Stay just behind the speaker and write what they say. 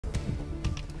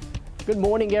Good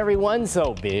morning, everyone.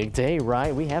 So big day,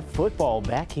 right? We have football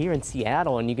back here in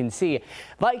Seattle, and you can see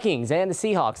Vikings and the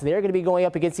Seahawks. They're going to be going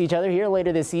up against each other here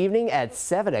later this evening at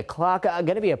 7 o'clock. Going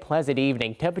to be a pleasant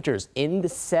evening. Temperatures in the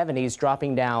 70s,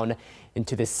 dropping down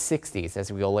into the 60s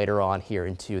as we go later on here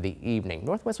into the evening.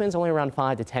 Northwest winds only around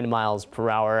 5 to 10 miles per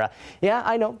hour. Yeah,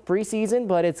 I know, preseason,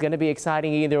 but it's going to be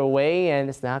exciting either way, and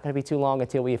it's not going to be too long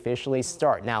until we officially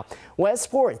start. Now,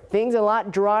 Westport, things a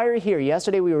lot drier here.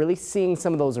 Yesterday, we were really seeing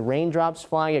some of those raindrops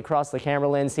flying across the camera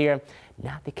lens here.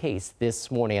 Not the case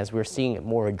this morning, as we're seeing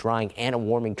more a drying and a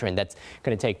warming trend that's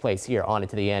going to take place here on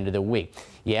into the end of the week.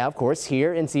 Yeah, of course,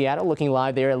 here in Seattle, looking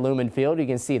live there at Lumen Field, you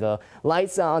can see the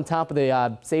lights on top of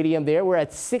the stadium there. We're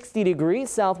at 60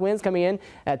 degrees, south winds coming in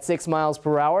at 6 miles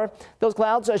per hour. Those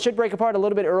clouds should break apart a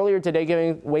little bit earlier today,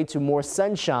 giving way to more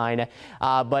sunshine.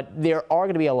 But there are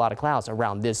going to be a lot of clouds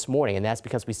around this morning, and that's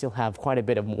because we still have quite a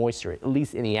bit of moisture, at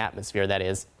least in the atmosphere, that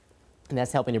is. And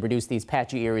that's helping to produce these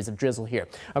patchy areas of drizzle here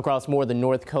across more of the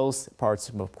north coast, parts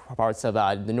of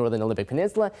the northern Olympic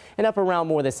Peninsula, and up around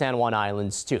more of the San Juan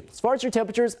Islands too. As far as your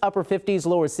temperatures, upper 50s,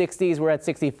 lower 60s. We're at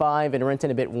 65 in Renton,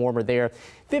 a bit warmer there.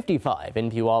 55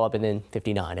 in Puyallup, and then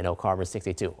 59 in Oak Harbor,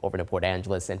 62 over to Port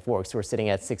Angeles and Forks. We're sitting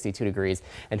at 62 degrees,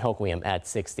 and Hoquiam at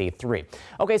 63.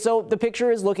 Okay, so the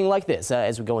picture is looking like this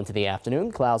as we go into the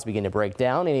afternoon. Clouds begin to break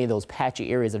down. Any of those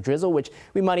patchy areas of drizzle, which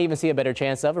we might even see a better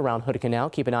chance of around Hood Canal.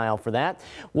 Keep an eye out for that.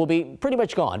 Will be pretty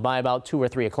much gone by about 2 or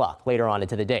 3 o'clock later on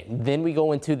into the day. Then we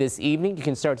go into this evening. You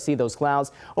can start to see those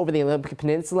clouds over the Olympic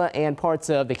Peninsula and parts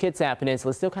of the Kitsap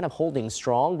Peninsula still kind of holding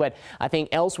strong. But I think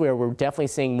elsewhere we're definitely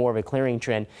seeing more of a clearing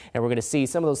trend, and we're going to see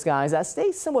some of those skies that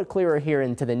stay somewhat clearer here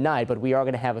into the night. But we are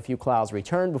going to have a few clouds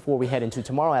return before we head into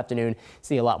tomorrow afternoon.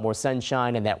 See a lot more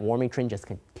sunshine, and that warming trend just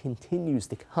continues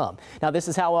to come. Now, this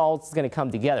is how all it's going to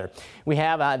come together. We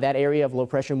have that area of low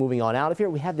pressure moving on out of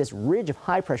here. We have this ridge of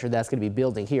high pressure that's going to be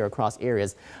building here across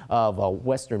areas of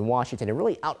western Washington and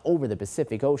really out over the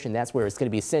Pacific Ocean. That's where it's going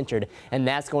to be centered, and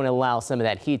that's going to allow some of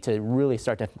that heat to really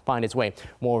start to find its way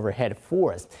more overhead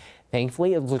for us.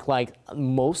 Thankfully, it looks like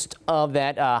most of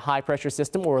that high pressure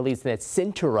system, or at least that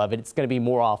center of it, it's going to be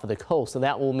more off of the coast. So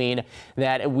that will mean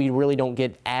that we really don't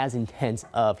get as intense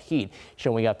of heat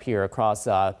showing up here across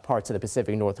parts of the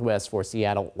Pacific Northwest for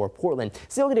Seattle or Portland.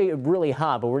 Still going to get really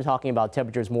hot, but we're talking about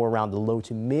temperatures more around the low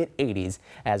to mid 80s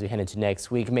as we head into next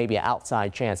week. Maybe an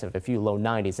outside chance of a few low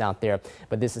 90s out there,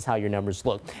 but this is how your numbers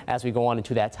look. As we go on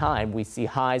into that time, we see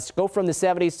highs go from the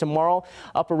 70s tomorrow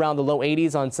up around the low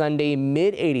 80s on Sunday,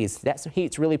 mid 80s. That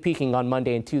heat's really peaking on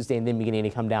Monday and Tuesday, and then beginning to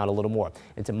come down a little more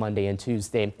into Monday and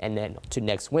Tuesday, and then to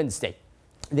next Wednesday.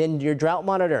 Then your drought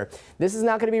monitor. This is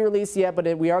not going to be released yet,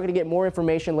 but we are going to get more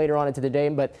information later on into the day.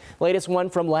 But latest one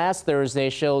from last Thursday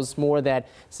shows more of that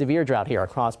severe drought here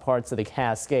across parts of the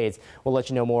Cascades. We'll let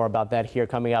you know more about that here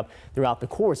coming up throughout the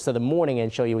course of the morning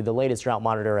and show you the latest drought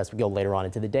monitor as we go later on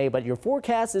into the day. But your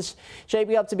forecast is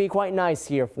shaping up to be quite nice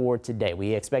here for today.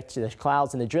 We expect the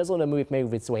clouds and the drizzle to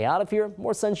move its way out of here.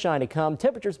 More sunshine to come.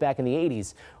 Temperatures back in the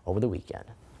 80s over the weekend.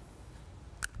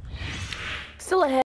 Still ahead.